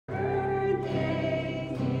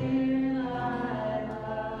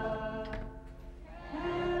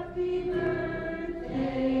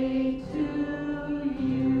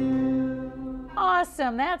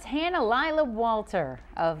awesome. That's Hannah Lilah Walter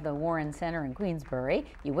of the Warren Center in Queensbury.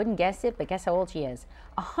 You wouldn't guess it, but guess how old she is?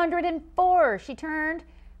 104. She turned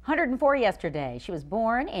 104 yesterday. She was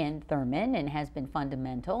born in Thurman and has been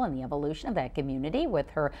fundamental in the evolution of that community with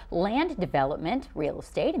her land development, real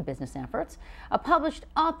estate, and business efforts. A published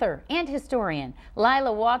author and historian,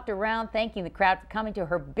 Lilah walked around thanking the crowd for coming to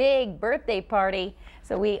her big birthday party.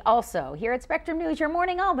 So we also, here at Spectrum News, Your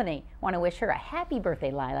Morning Albany, want to wish her a happy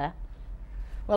birthday, Lilah.